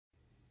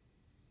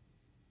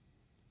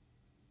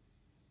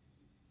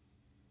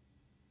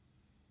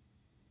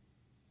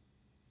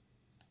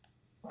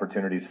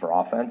opportunities for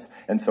offense.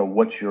 And so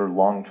what your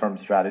long-term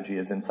strategy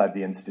is inside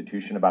the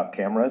institution about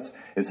cameras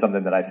is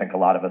something that I think a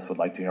lot of us would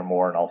like to hear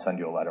more, and I'll send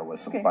you a letter with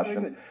some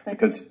questions.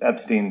 Because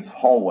Epstein's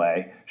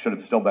hallway should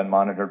have still been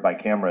monitored by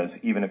cameras,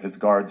 even if his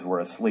guards were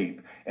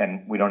asleep,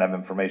 and we don't have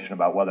information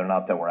about whether or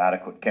not there were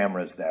adequate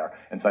cameras there.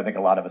 And so I think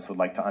a lot of us would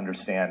like to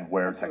understand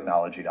where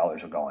technology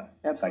dollars are going.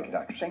 Absolutely. Thank you,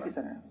 Dr. Thank you,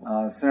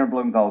 Senator. Senator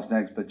Blumenthal's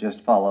next, but just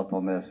to follow up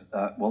on this,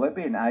 will there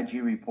be an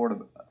IG report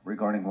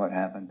regarding what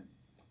happened?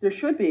 There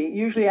should be.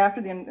 Usually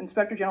after the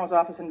Inspector General's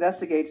office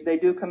investigates, they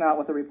do come out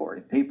with a report.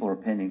 If people are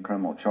pending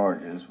criminal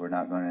charges, we're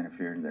not going to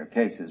interfere in their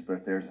cases, but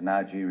if there's an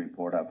IG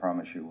report, I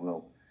promise you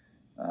we'll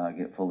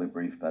get fully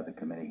briefed by the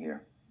committee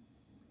here.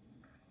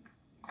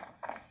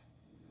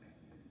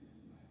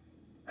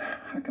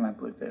 How can I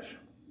put this?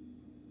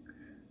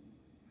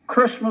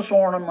 Christmas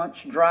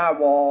ornaments,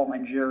 drywall,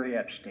 and Jefferey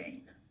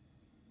Epstein.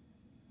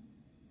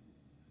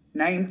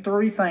 Name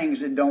 3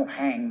 things that don't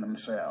hang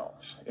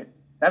themselves.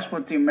 That's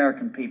what the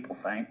American people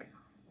think.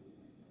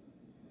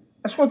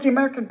 That's what the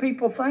American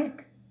people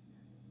think.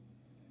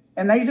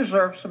 And they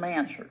deserve some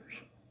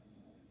answers.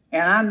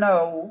 And I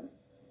know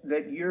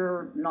that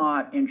you're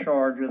not in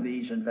charge of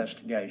these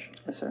investigations.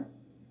 Yes, sir.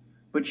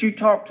 But you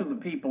talk to the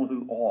people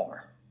who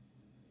are.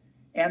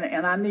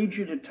 And I need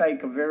you to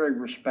take a very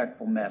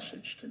respectful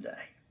message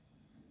today.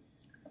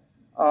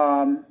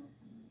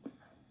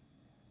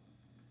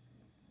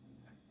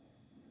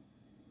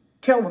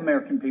 Tell the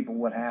American people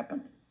what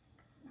happened.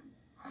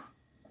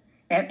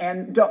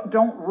 And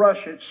don't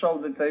rush it so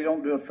that they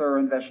don't do a thorough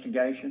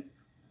investigation.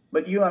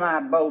 But you and I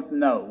both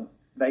know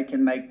they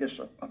can make this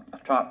a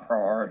top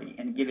priority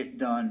and get it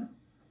done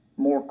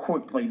more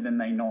quickly than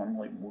they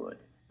normally would.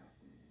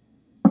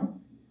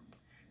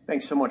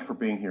 Thanks so much for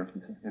being here.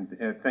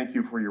 And thank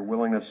you for your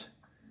willingness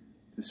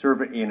to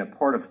serve in a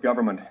part of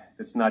government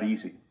that's not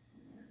easy,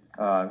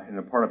 in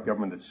a part of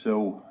government that's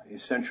so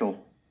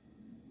essential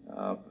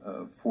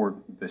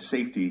for the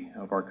safety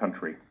of our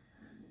country.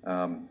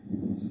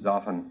 This is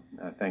often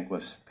a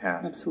thankless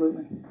task.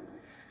 Absolutely.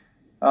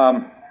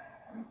 I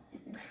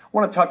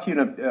want to talk to you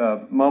in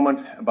a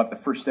moment about the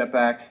First Step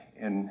Act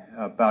and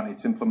about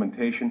its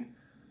implementation,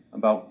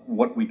 about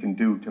what we can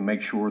do to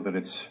make sure that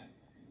it's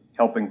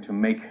helping to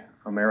make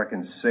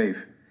Americans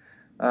safe.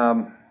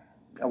 I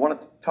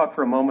want to talk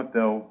for a moment,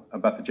 though,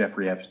 about the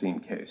Jefferey Epstein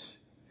case.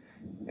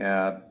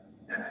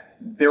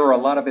 There are a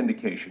lot of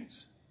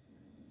indications.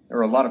 There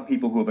are a lot of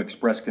people who have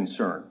expressed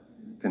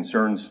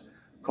concerns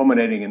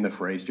culminating in the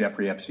phrase,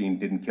 Jefferey Epstein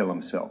didn't kill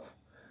himself.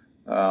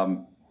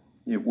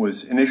 It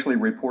was initially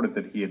reported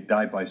that he had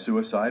died by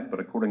suicide, but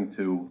according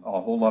to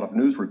a whole lot of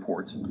news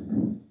reports,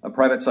 a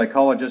private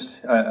pathologist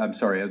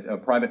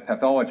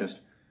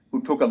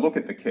who took a look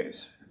at the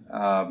case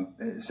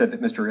said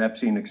that Mr.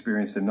 Epstein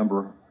experienced a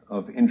number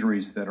of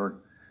injuries that are,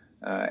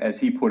 as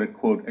he put it,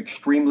 quote,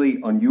 extremely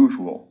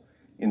unusual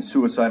in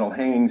suicidal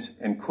hangings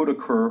and could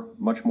occur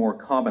much more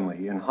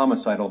commonly in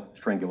homicidal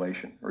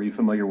strangulation. Are you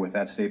familiar with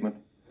that statement?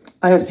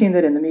 I have seen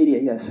that in the media,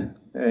 yes.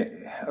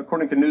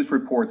 According to news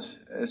reports,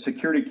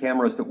 security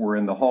cameras that were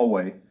in the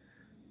hallway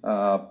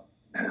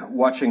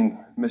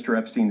watching Mr.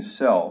 Epstein's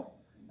cell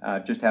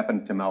just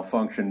happened to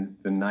malfunction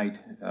the night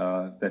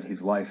that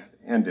his life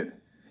ended.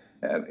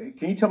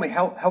 Can you tell me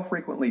how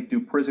frequently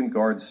do prison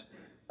guards,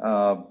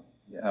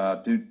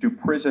 do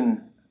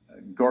prison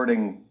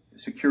guarding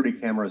security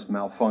cameras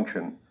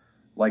malfunction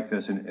like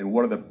this, and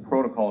what are the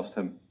protocols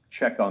to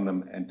check on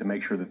them and to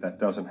make sure that that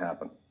doesn't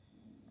happen?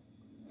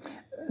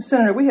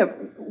 Senator,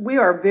 we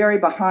are very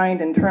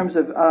behind in terms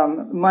of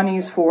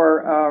monies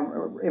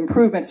for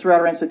improvements throughout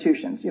our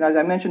institutions. You know, as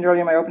I mentioned earlier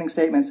in my opening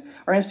statements,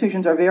 our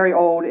institutions are very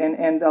old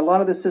and a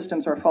lot of the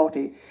systems are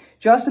faulty.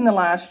 Just in the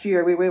last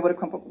year, we were able to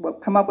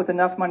come up with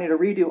enough money to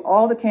redo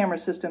all the camera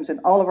systems in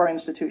all of our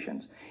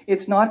institutions.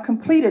 It's not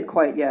completed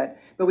quite yet,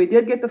 but we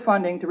did get the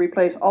funding to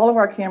replace all of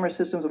our camera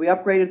systems. We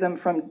upgraded them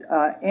from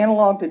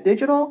analog to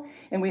digital,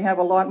 and we have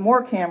a lot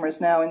more cameras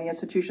now in the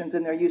institutions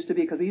than there used to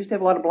be, because we used to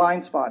have a lot of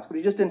blind spots, but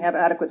we just didn't have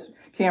adequate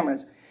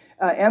cameras.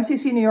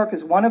 MCC New York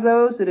is one of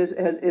those. It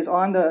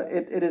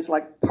is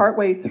like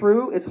partway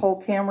through its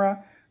whole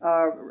camera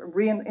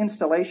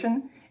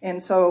reinstallation.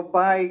 And so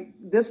by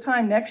this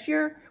time next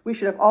year, we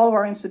should have all of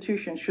our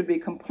institutions should be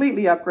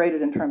completely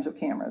upgraded in terms of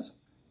cameras.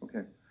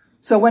 Okay.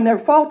 So when they're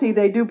faulty,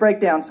 they do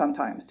break down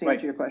sometimes, to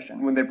answer your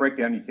question. When they break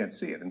down, you can't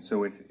see it. And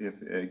so if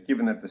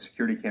given that the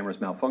security cameras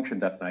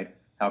malfunctioned that night,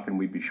 how can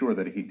we be sure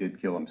that he did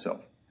kill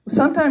himself?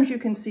 Sometimes you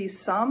can see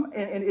some,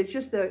 and it's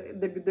just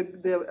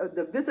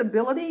the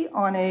visibility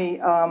on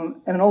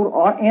an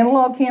old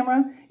analog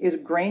camera is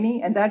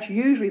grainy, and that's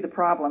usually the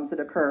problems that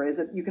occur. Is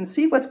that you can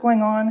see what's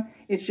going on,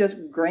 it's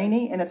just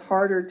grainy, and it's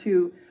harder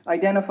to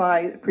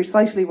identify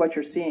precisely what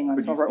you're seeing on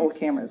some of our old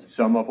cameras.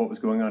 Some of what was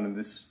going on in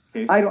this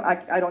case?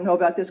 I don't know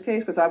about this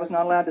case because I was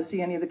not allowed to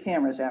see any of the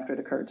cameras after it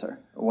occurred, sir.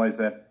 Why is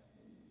that?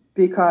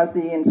 because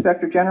the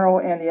Inspector General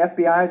and the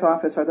FBI's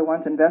office are the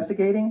ones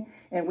investigating,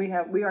 and we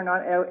are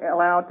not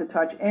allowed to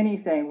touch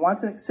anything.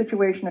 Once a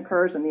situation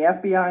occurs and the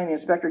FBI and the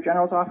Inspector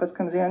General's office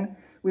comes in,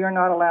 we are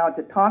not allowed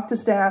to talk to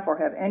staff or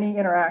have any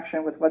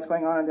interaction with what's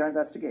going on in their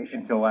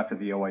investigation. Until after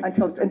the OID?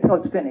 Until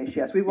it's finished,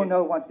 yes. We will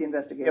know once the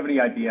investigation. Do you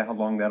have any idea how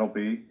long that'll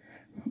be?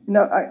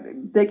 No,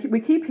 we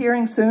keep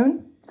hearing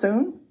soon.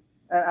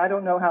 I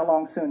don't know how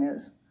long soon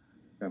is.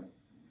 Okay.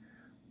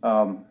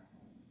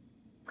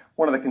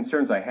 One of the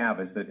concerns I have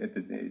is that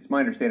it's my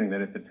understanding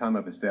that at the time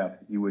of his death,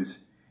 he was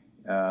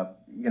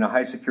in a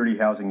high security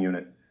housing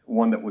unit,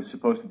 one that was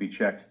supposed to be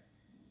checked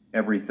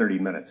every 30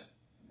 minutes.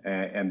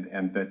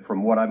 And that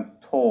from what I'm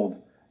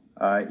told,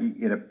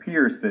 it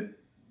appears that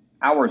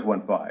hours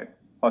went by,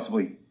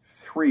 possibly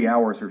 3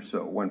 hours or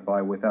so went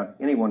by without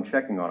anyone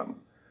checking on him.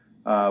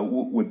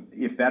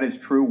 If that is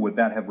true, would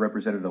that have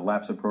represented a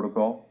lapse of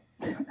protocol?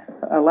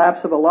 A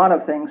lapse of a lot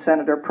of things,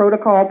 Senator.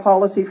 Protocol,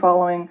 policy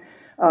following,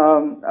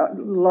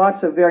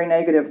 lots of very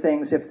negative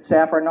things if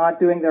staff are not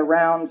doing their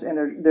rounds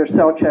and their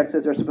cell checks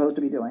as they're supposed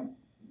to be doing.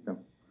 Okay.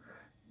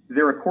 Is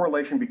there a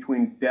correlation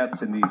between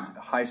deaths in these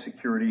high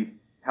security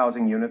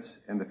housing units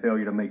and the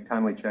failure to make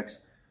timely checks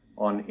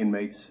on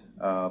inmates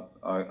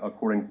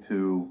according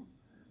to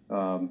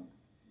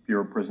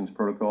Bureau of Prisons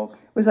protocols?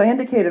 As I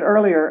indicated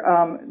earlier,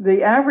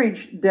 the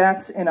average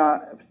deaths in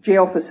a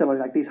jail facility,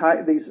 like these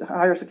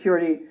higher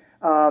security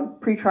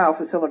pretrial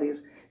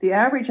facilities, the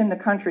average in the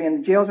country, in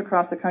the jails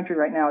across the country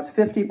right now, is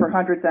 50 per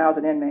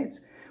 100,000 inmates.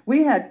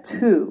 We had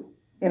 2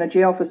 in a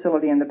jail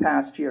facility in the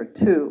past year,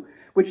 2,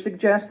 which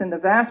suggests in the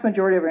vast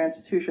majority of our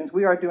institutions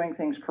we are doing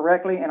things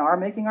correctly and are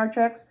making our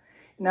checks.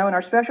 Now, in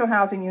our special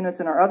housing units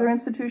and our other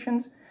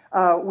institutions,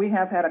 we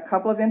have had a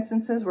couple of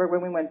instances where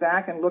when we went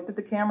back and looked at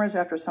the cameras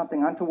after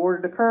something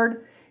untoward had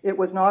occurred, it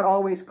was not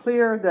always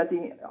clear that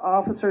the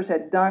officers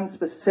had done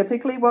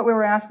specifically what we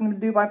were asking them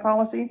to do by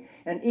policy.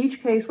 In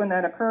each case when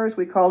that occurs,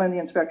 we call in the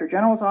Inspector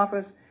General's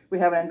office, we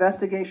have an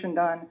investigation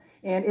done,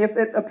 and if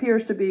it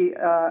appears to be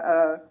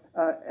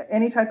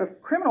any type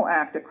of criminal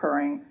act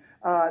occurring,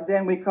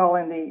 then we call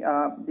in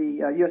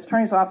the U.S.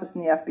 Attorney's Office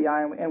and the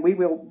FBI, and we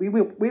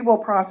will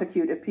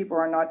prosecute if people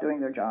are not doing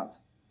their jobs.